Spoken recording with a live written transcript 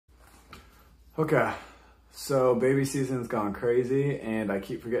Okay, so baby season's gone crazy and I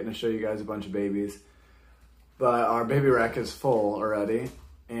keep forgetting to show you guys a bunch of babies. But our baby rack is full already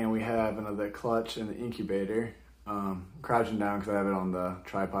and we have another clutch in the incubator. Crouching down because I have it on the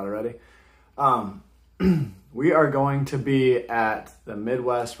tripod already. We are going to be at the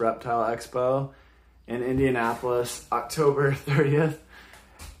Midwest Reptile Expo in Indianapolis, October 30th.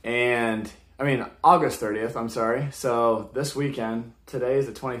 August 30th, I'm sorry. So this weekend, today is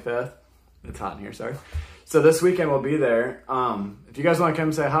the 25th. It's hot in here, sorry. So this weekend we'll be there. If you guys want to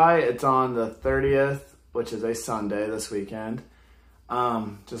come say hi, it's on the 30th, which is a Sunday this weekend.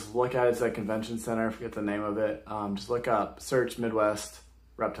 Just look at it, it's at Convention Center, I forget the name of it. Just look up, search Midwest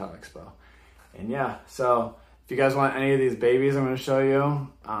Reptile Expo. And yeah, so if you guys want any of these babies I'm going to show you,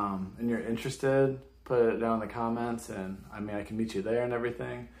 and you're interested, put it down in the comments, and I can meet you there and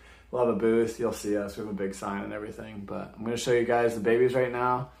everything. We'll have a booth, you'll see us, we have a big sign and everything, but I'm going to show you guys the babies right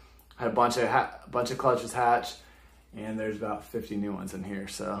now. I had a bunch of clutches hatch, and there's about 50 new ones in here,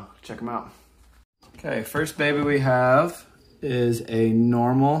 so check them out. Okay, first baby we have is a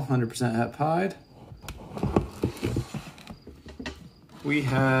normal 100% het pied. We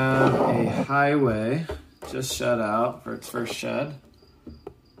have a highway just shed out for its first shed.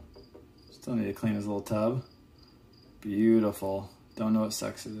 Still need to clean his little tub. Beautiful. Don't know what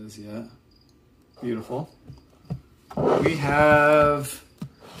sex it is yet. Beautiful. We have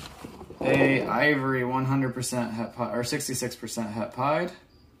a ivory 100% het pied, or 66% het pied.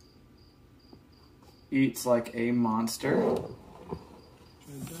 Eats like a monster.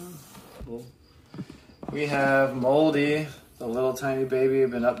 We have Moldy, the little tiny baby I've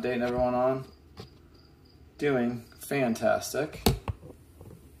been updating everyone on. Doing fantastic.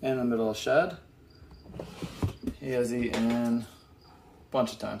 In the middle of shed. He has eaten a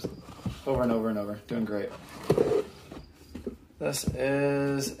bunch of times. Over and over and over. Doing great. This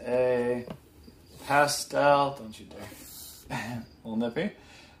is a pastel, don't you dare. A little nippy.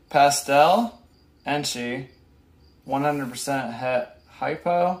 Pastel Enchi 100% het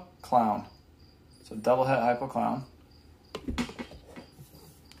hypo clown. So double het hypo clown.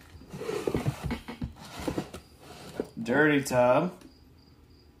 Dirty tub,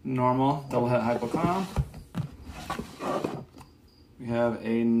 normal double het hypo clown. We have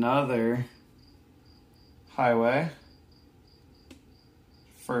another highway,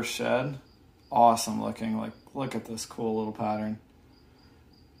 first shed, awesome looking. Like, look at this cool little pattern.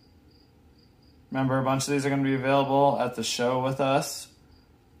 Remember, a bunch of these are going to be available at the show with us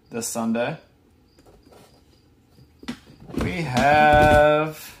this Sunday. We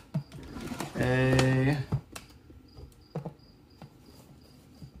have a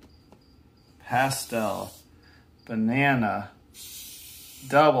pastel banana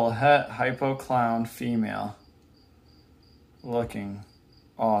double het hypo clown female. Looking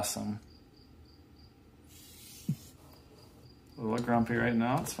awesome. A little grumpy right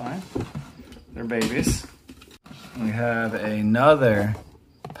now, it's fine. They're babies. We have another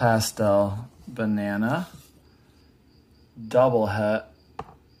pastel banana double het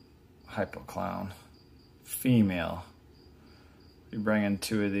hypo clown female. We bring in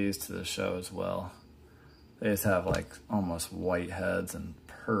 2 of these to the show as well. They just have like almost white heads and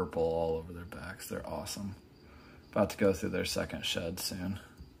purple all over their backs. They're awesome. About to go through their second shed soon.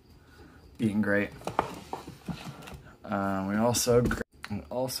 Eating great. We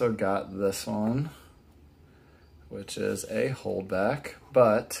also got this one, which is a holdback,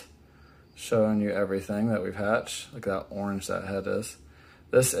 but showing you everything that we've hatched. Look at that orange that head is.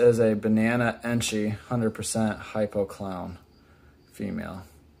 This is a banana Enchi 100% hypo clown female.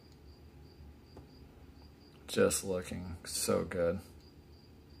 Just looking so good.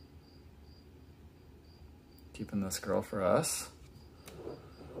 Keeping this girl for us.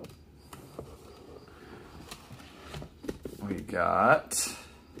 We got,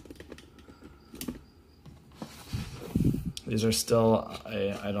 these are still,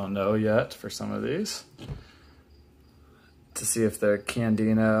 I don't know yet for some of these, to see if they're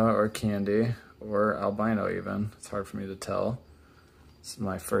Candino or Candy or albino even. It's hard for me to tell. This is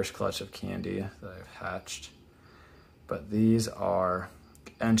my first clutch of Candy that I've hatched. But these are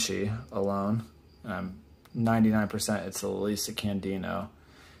Enchi alone. And I'm 99% it's at least a Candino.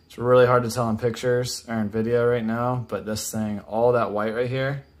 It's really hard to tell in pictures or in video right now, but this thing, all that white right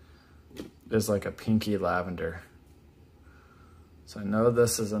here, is like a pinky lavender. So I know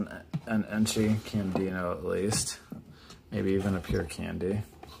this is an Enchi Candino at least, maybe even a pure Candy.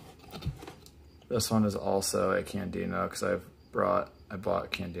 This one is also a Candino because I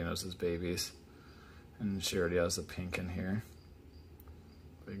bought Candinos as babies, and she already has the pink in here.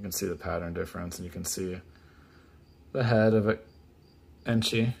 But you can see the pattern difference, and you can see the head of an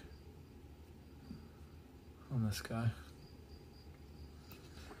Enchi on this guy.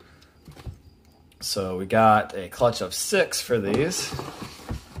 So we got a clutch of 6 for these.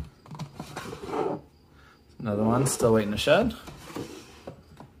 Another one still waiting to shed.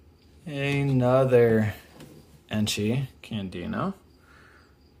 Another Enchi Candino.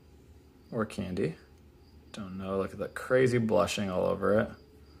 Or Candy. Don't know, look at that crazy blushing all over it.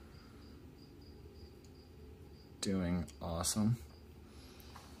 Doing awesome.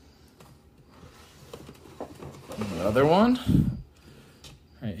 Another one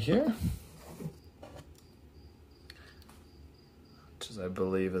right here. Which is, I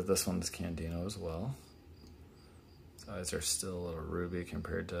believe, that this one's Candino as well. His eyes are still a little ruby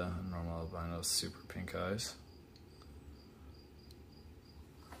compared to normal albino super pink eyes.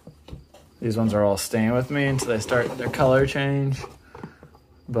 These ones are all staying with me until they start their color change.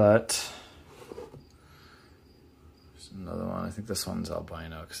 But there's another one. I think this one's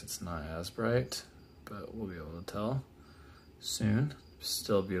albino because it's not as bright, but we'll be able to tell soon.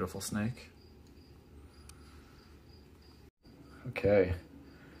 Still a beautiful snake. Okay,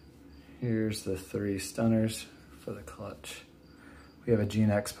 here's the 3 stunners for the clutch. We have a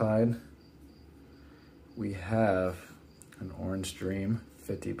Gene X Pied. We have an Orange Dream,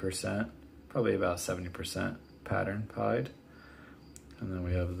 50%, probably about 70% pattern pied. And then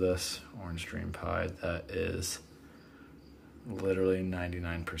we have this Orange Dream pied that is literally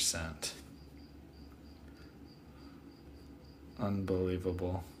 99%.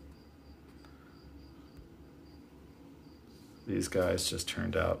 Unbelievable. These guys just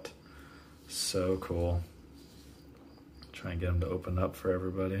turned out so cool. Try and get them to open up for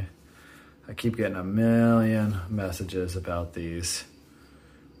everybody. I keep getting a million messages about these.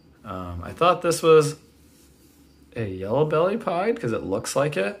 I thought this was a yellow belly pied because it looks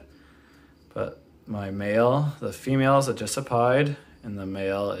like it, but my male, the female is just a pied, and the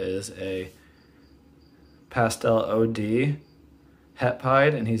male is a pastel OD het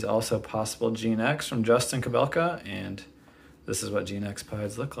pied, and he's also possible Gene X from Justin Kabelka, and this is what Gene X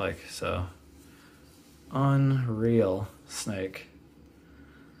pieds look like. So unreal snake.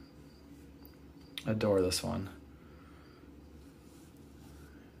 Adore this one.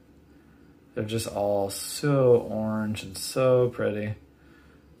 They're just all so orange and so pretty.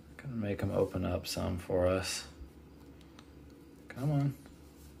 Gonna make them open up some for us. Come on.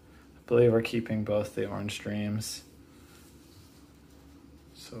 I believe we're keeping both the Orange Dreams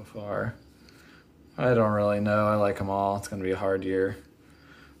so far. I don't really know. I like them all. It's gonna be a hard year.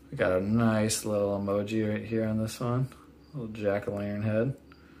 We got a nice little emoji right here on this one. Little jack-o'-lantern head.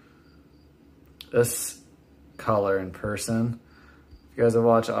 This color in person, if you guys have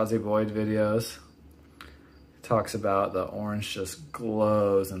watched Ozzy Boyd videos, he talks about the orange just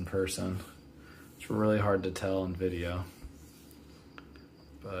glows in person. It's really hard to tell in video.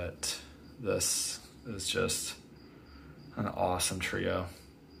 But this is just an awesome trio.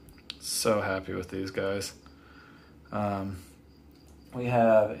 So happy with these guys. We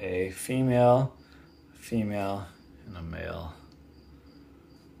have a female, and a male.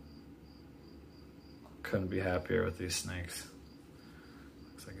 Couldn't be happier with these snakes.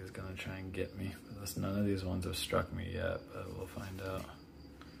 Looks like he's gonna try and get me. But none of these ones have struck me yet, but we'll find out.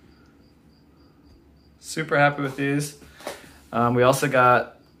 Super happy with these. We also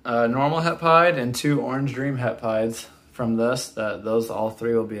got a normal het pied and 2 Orange Dream het pieds from this. Those all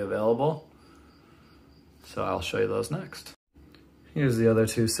 3 will be available. So I'll show you those next. Here's the other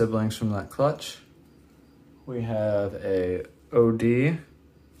 2 siblings from that clutch. We have a OD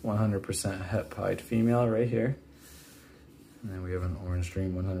 100% het pied female right here. And then we have an Orange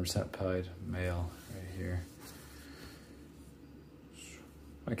Dream 100% pied male right here.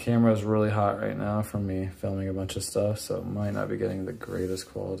 My camera is really hot right now from me filming a bunch of stuff, so it might not be getting the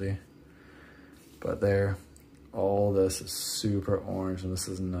greatest quality. But there, all this is super orange, and this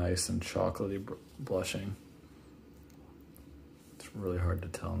is nice and chocolatey blushing. It's really hard to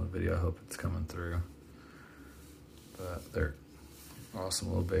tell in the video. I hope it's coming through. But they're awesome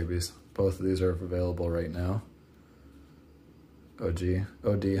little babies. Both of these are available right now. OD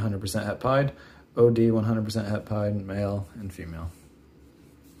 100% het pied, OD 100% het pied, male and female.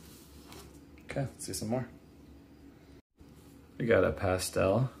 Okay, let's see some more. We got a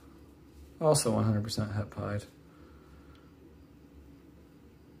pastel, also 100% het pied.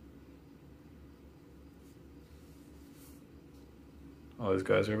 All these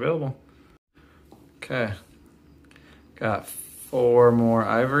guys are available. Okay, got 4 more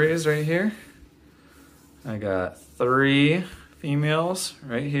ivories right here. I got 3 females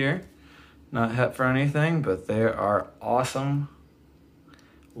right here. Not het for anything, but they are awesome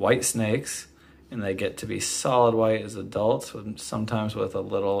white snakes, and they get to be solid white as adults, sometimes with a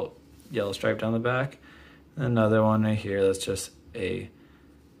little yellow stripe down the back. Another one right here that's just a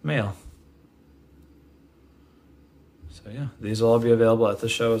male. So yeah, these will all be available at the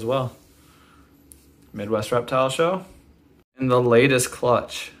show as well. Midwest Reptile Show. And the latest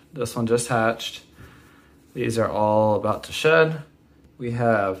clutch, this one just hatched. These are all about to shed. We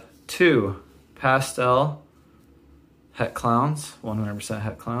have 2 pastel het clowns, 100%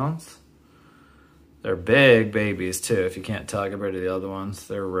 het clowns. They're big babies too. If you can't tell compared to the other ones,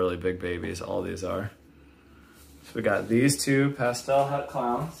 they're really big babies. All these are. So we got these 2 pastel het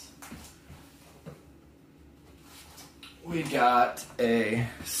clowns. We got a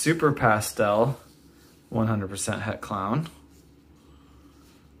super pastel 100% het clown.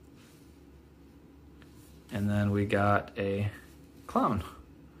 And then we got a clown.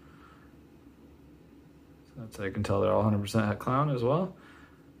 So you can tell they're all 100% het clown as well.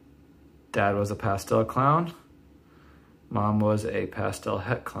 Dad was a pastel clown. Mom was a pastel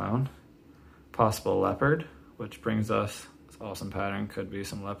het clown. Possible leopard, which brings us, this awesome pattern, could be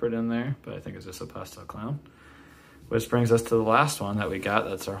some leopard in there, but I think it's just a pastel clown. Which brings us to the last one that we got,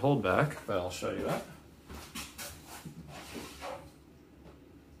 that's our holdback, but I'll show you that.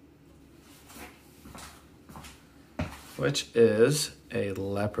 Which is a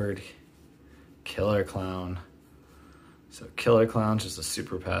leopard killer clown. So killer clown's just a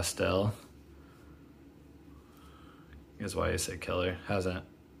super pastel. Is why you say killer. Hasn't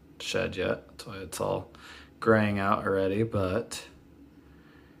shed yet. That's why it's all graying out already, but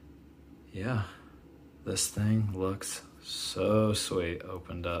yeah, this thing looks so sweet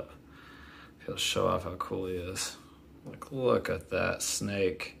opened up. He'll show off how cool he is. Like, look at that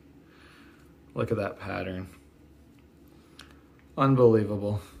snake. Look at that pattern.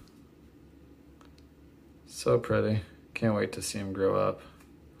 Unbelievable. So pretty. Can't wait to see him grow up.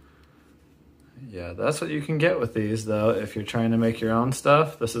 Yeah, that's what you can get with these though. If you're trying to make your own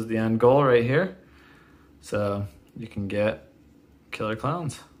stuff, this is the end goal right here. So you can get killer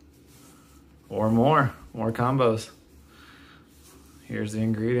clowns or more combos. Here's the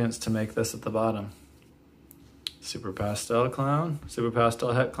ingredients to make this at the bottom. Super pastel clown, super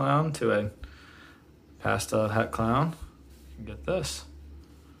pastel het clown to a pastel het clown. You can get this.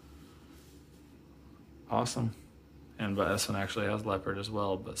 Awesome. And but this one actually has leopard as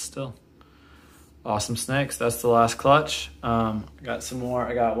well, but still. Awesome snakes. That's the last clutch. I got some more.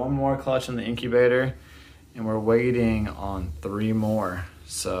 I got one more clutch in the incubator, and we're waiting on 3 more.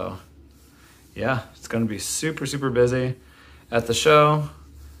 So yeah, it's gonna be super, super busy at the show,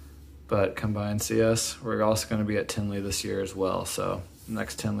 but come by and see us. We're also gonna be at Tinley this year as well. So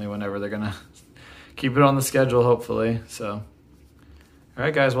next Tinley, whenever they're gonna keep it on the schedule, hopefully. So, all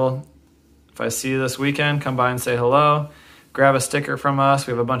right guys, well, if I see you this weekend, come by and say hello. Grab a sticker from us.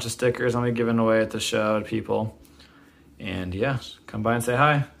 We have a bunch of stickers I'll be giving away at the show to people. And yeah, come by and say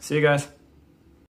hi. See you guys.